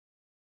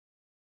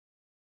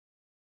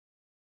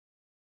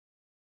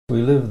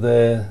We lived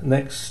there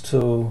next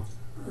to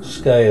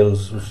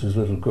Scales, which is a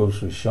little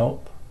grocery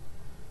shop.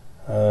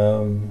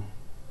 And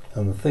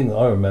the thing that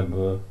I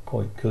remember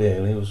quite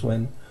clearly was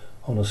when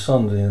on a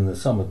Sunday in the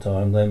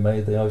summertime they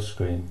made the ice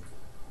cream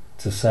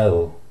to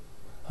sell.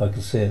 I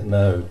can see it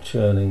now,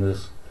 churning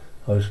this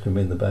ice cream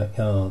in the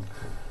backyard.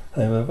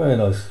 They were very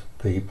nice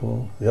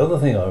people. The other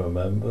thing I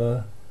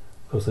remember,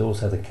 of course they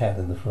always had a cat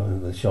in the front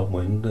of the shop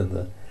window,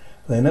 and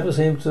they never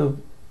seemed to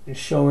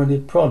show any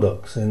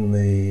products in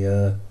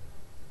the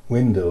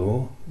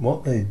window.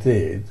 What they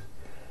did,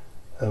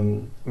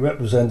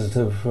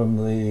 representative from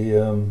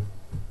the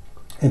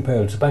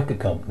Imperial Tobacco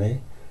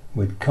Company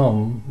would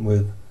come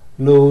with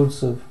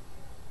loads of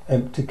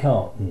empty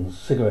cartons,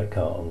 cigarette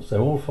cartons.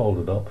 They're all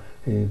folded up.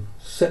 He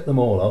set them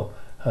all up,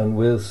 and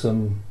with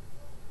some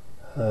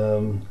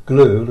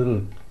glue,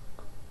 little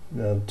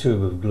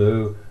tube of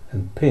glue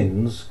and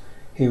pins,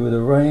 he would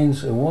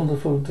arrange a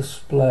wonderful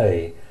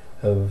display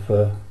of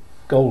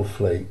Gold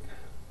Flake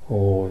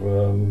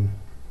or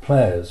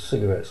Players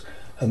cigarettes,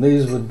 and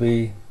these would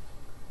be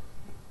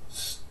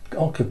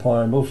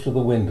occupying most of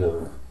the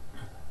window.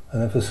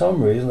 And then for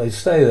some reason they'd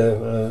stay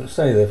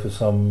there for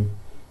some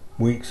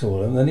weeks or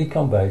whatever, and then he'd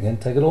come back and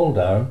take it all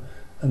down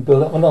and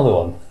build up another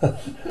one.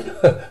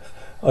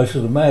 I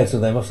should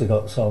imagine they must have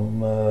got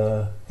some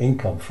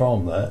income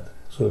from that,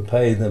 so it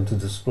paid them to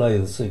display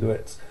the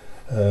cigarettes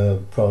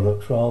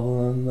products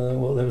rather than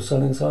what they were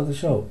selling inside the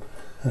shop.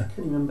 Can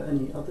you remember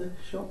any other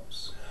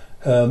shops?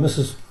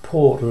 Mrs.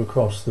 Porter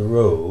across the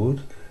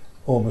road,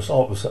 almost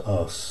opposite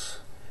us,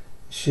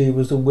 she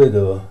was a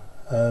widower,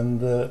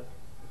 and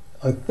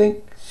I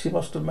think she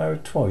must have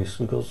married twice,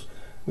 because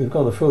we've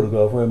got a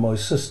photograph where my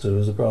sister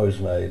is a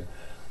bridesmaid,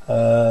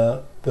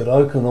 but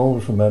I can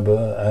always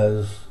remember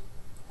as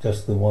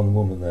just the one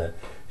woman there.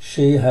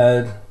 She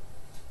had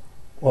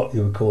what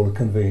you would call a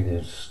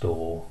convenience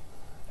store.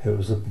 It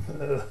was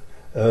an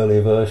early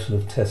version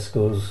of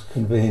Tesco's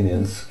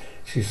convenience.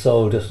 She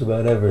sold just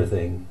about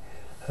everything.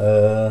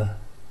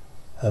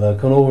 And I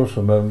can always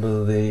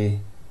remember the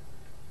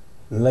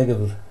leg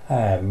of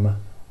ham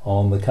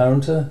on the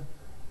counter.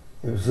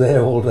 It was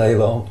there all day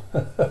long.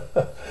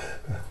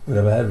 We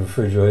never had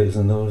refrigerators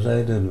in those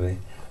days, did we?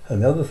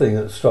 And the other thing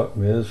that struck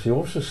me is she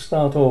always just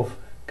start off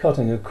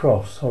cutting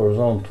across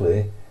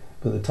horizontally,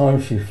 but the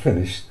time she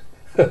finished,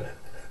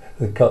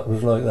 the cut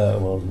was like that,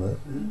 wasn't it?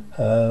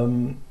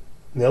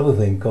 The other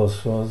thing, of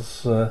course,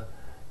 was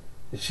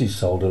she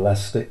sold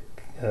elastic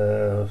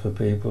for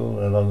people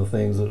and other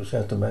things that she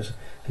had to measure.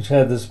 She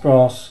had this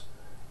brass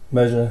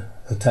measure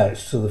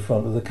attached to the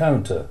front of the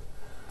counter,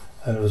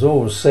 and it was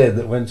always said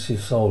that when she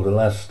sold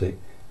elastic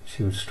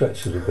she would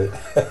stretch it a bit.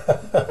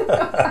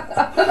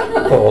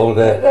 All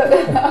day.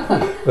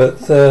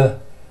 But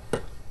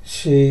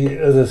she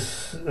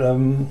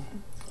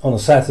on a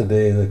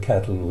Saturday the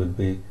cattle would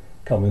be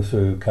coming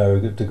through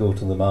Cowgate to go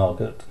to the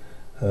market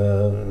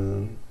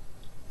in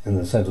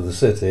the centre of the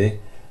city,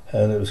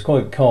 and it was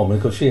quite common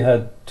because she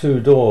had two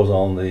doors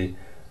on the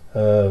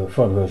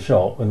front of her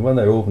shop, and when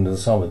they were opened in the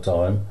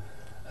summertime,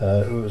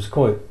 it was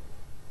quite,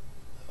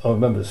 I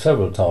remember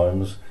several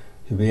times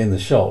you'd be in the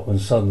shop and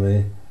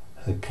suddenly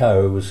a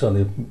cow would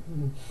suddenly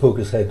poke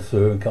his head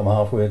through and come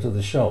halfway into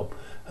the shop,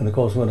 and of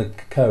course when a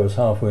cow is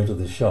halfway into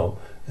the shop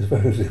it's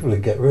very difficult to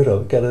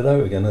get it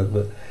out again,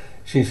 but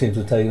she seemed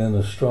to take it in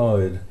a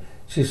stride.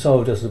 She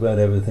sold just about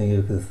everything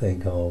you could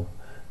think of.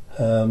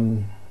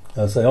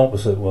 I'd say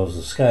opposite was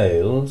the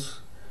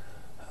Scales.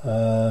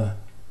 There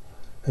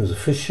was a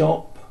fish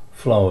shop,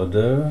 flour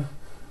dough,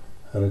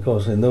 and of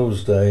course in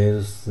those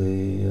days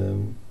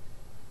the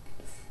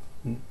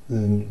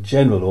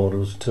general order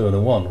was 2 and a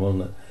 1,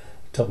 wasn't it?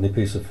 Tuppenny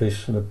piece of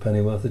fish and a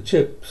penny worth of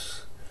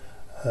chips.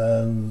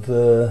 And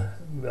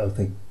I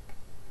think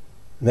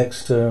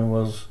next turn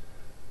was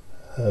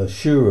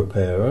shoe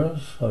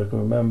repairers. I can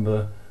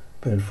remember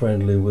being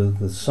friendly with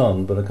the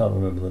son, but I can't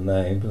remember the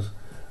names.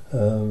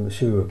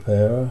 Shoe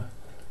repairer.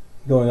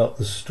 Going up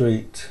the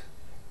street,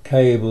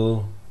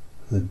 Cable,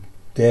 the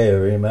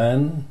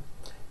dairyman.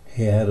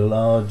 He had a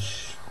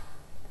large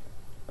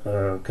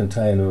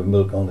container of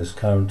milk on his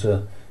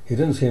counter. He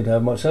didn't seem to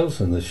have much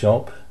else in the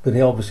shop, but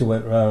he obviously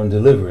went round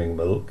delivering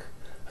milk,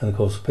 and of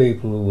course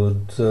people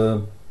would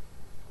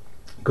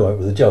go out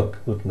with a jug,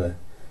 wouldn't they?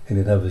 And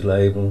he'd have his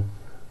label,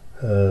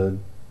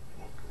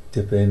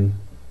 dip in,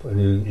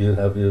 and you'd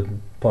have your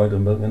pint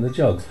of milk in the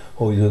jug,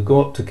 or you'd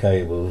go up to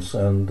Cable's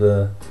and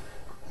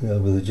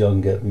with a jug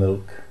and get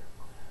milk.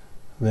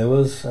 There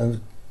was a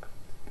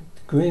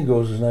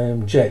greengrocer's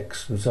name,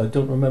 Jex, which I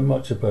don't remember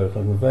much about. I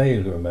can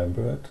vaguely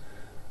remember it.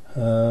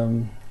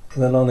 And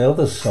then on the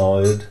other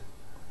side,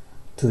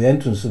 to the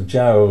entrance of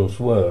Jarrell's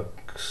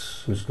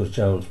Works, which was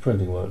Jarrell's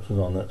Printing Works was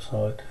on that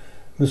side,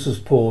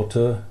 Mrs.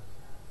 Porter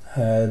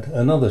had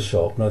another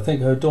shop, and I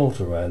think her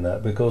daughter ran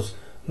that, because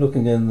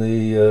looking in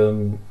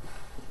the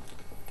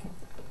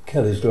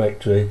Kelly's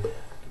directory,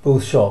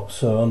 both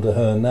shops are under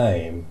her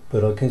name,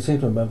 but I can seem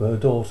to remember her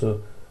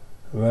daughter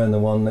ran the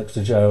one next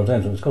to Jarrell's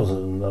entrance, because it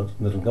was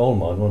a little gold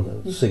mine,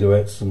 wasn't it?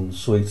 Cigarettes and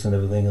sweets and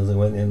everything as they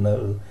went in and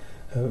out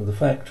of the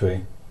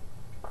factory.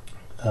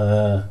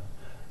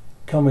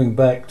 coming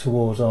back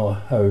towards our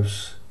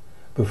house,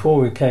 before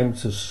we came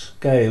to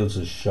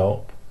Scales'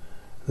 shop,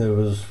 there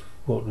was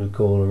what we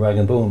call a rag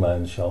and bone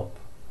man shop,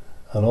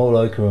 and all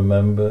I can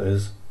remember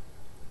is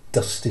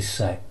dusty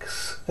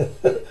sacks.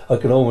 I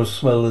can almost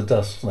smell the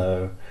dust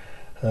now.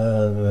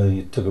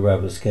 You took a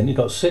rabbit skin, you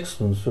got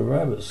sixpence for a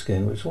rabbit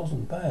skin, which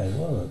wasn't bad,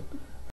 was it?